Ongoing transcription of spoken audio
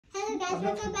guys,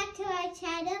 welcome back to our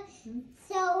channel.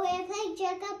 So we're playing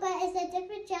janga, but it's a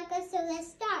different janga. So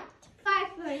let's start. Five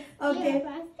first. Okay.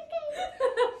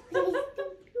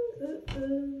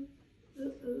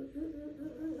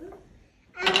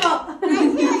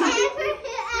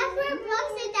 Whoever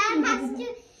blocks it down has to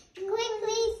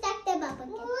quickly stack them up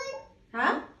again.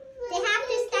 Huh? They have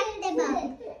to stack them up.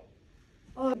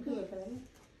 Oh,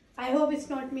 I hope it's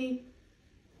not me.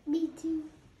 Me too.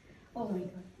 Oh my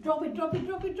god. Drop it, drop it,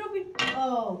 drop it, drop it.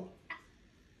 Oh.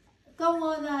 Come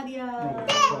on, Arya.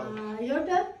 Your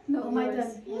turn? No, my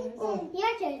yours. turn. Yours. Oh.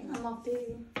 Your turn. I'm after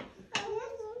you.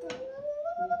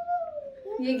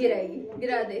 ये गिराएगी,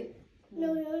 गिरा दे. No,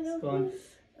 no, no.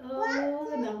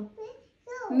 Oh, no.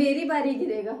 मेरी बारी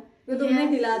गिरेगा. तो तुमने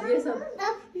हिला दिया सब.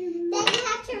 Then you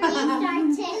have to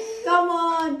restart it. Come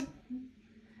on.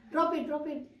 Drop it, drop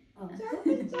it. Oh. Drop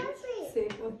it, drop it.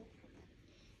 Safe.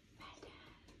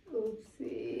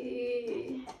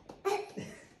 Oopsie.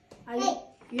 Hey.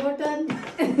 Your turn.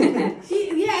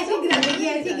 ये ऐसे गिराएगी,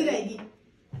 ऐसे गिराएगी.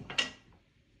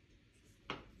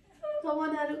 Come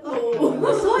on, Aru. Oh,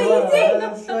 so easy.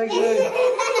 That's so good.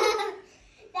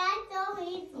 That's so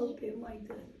easy. Okay, my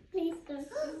turn. Please don't.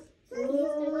 Please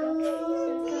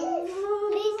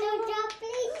don't drop.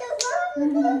 Please don't drop.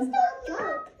 Please don't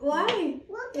drop. Why?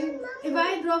 If I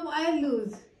drop, I'll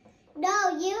lose. No,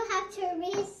 you have to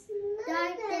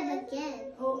restart them again.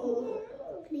 Oh.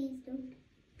 Please don't.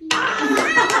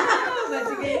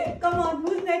 Come on,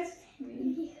 who's next?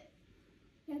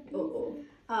 Oh.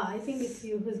 I think it's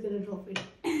you who's gonna drop it.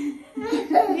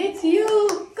 It's you.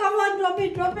 Come on, drop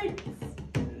it, drop it.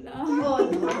 Oh, no.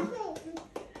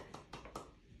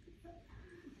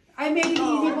 I made it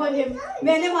easy for him.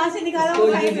 मैंने वहाँ से निकाला वो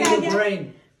Go भाई using पे आ your गया.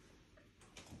 brain.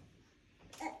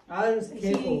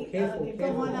 Careful, careful, Okay,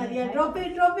 come on, careful. Arya, drop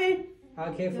it, drop it.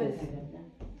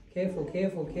 Careful.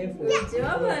 Careful.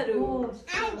 जब मारू.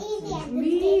 I'm easy at this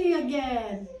Me game.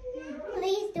 again.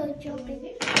 Please don't drop it.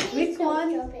 Please Which don't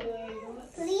one? drop it.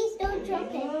 Please don't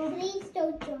drop it. Please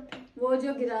don't drop it. वो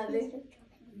जो गिरा दे.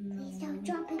 Please don't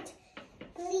drop it.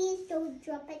 Please don't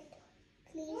drop it.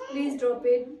 Please. Please drop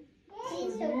it.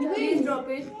 Please don't drop Please it. drop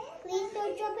it. Please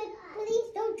don't drop it. Please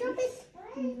don't drop it.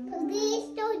 Please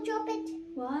don't drop it.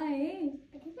 Why?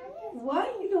 Why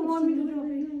you don't want me to drop it?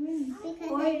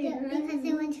 Because Why? because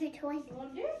they want your toy. Please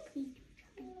drop it.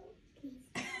 Please.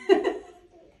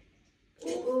 Oh,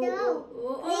 No. oh,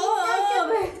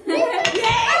 Please don't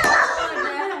drop it.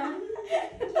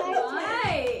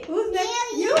 Why? Who's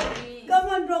next? You? Come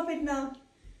on, drop it now.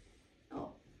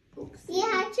 You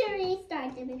have to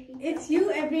restart them if you. It's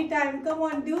you every time. Come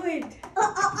on, do it. Yeah.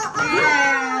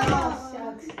 Oh,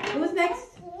 shucks. Who's next?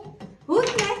 Who's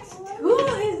next? Who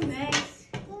is next?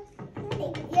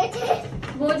 Your turn.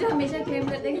 वो जो हमेशा claim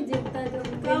करते हैं कि जीतता जो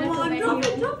Come on, drop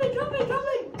it, drop it, drop it, drop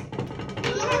it.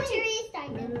 You have to restart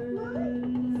them.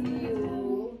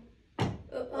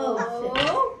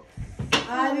 Oh,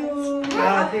 Aru.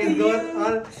 Yeah, he's good.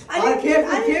 Careful. Are you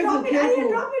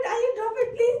drop it?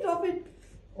 Please drop it.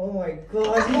 Oh my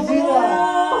God, you Oh, did that.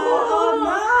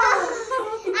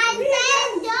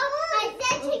 no. I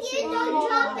said to you don't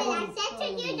drop it. I said to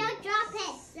you don't drop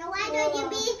it. So why don't you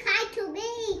be kind to me?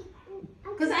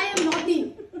 Because I am naughty.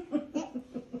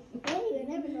 Hey, you're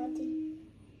never naughty.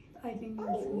 I think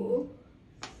that's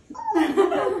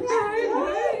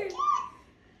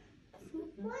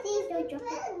Please don't drop it.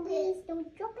 Please don't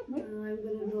drop it. I'm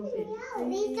gonna drop it.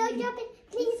 Please don't drop it.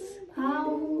 Please. How?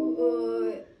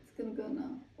 It's gonna go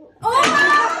now.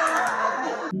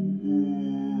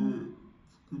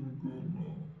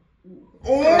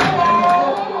 Oh!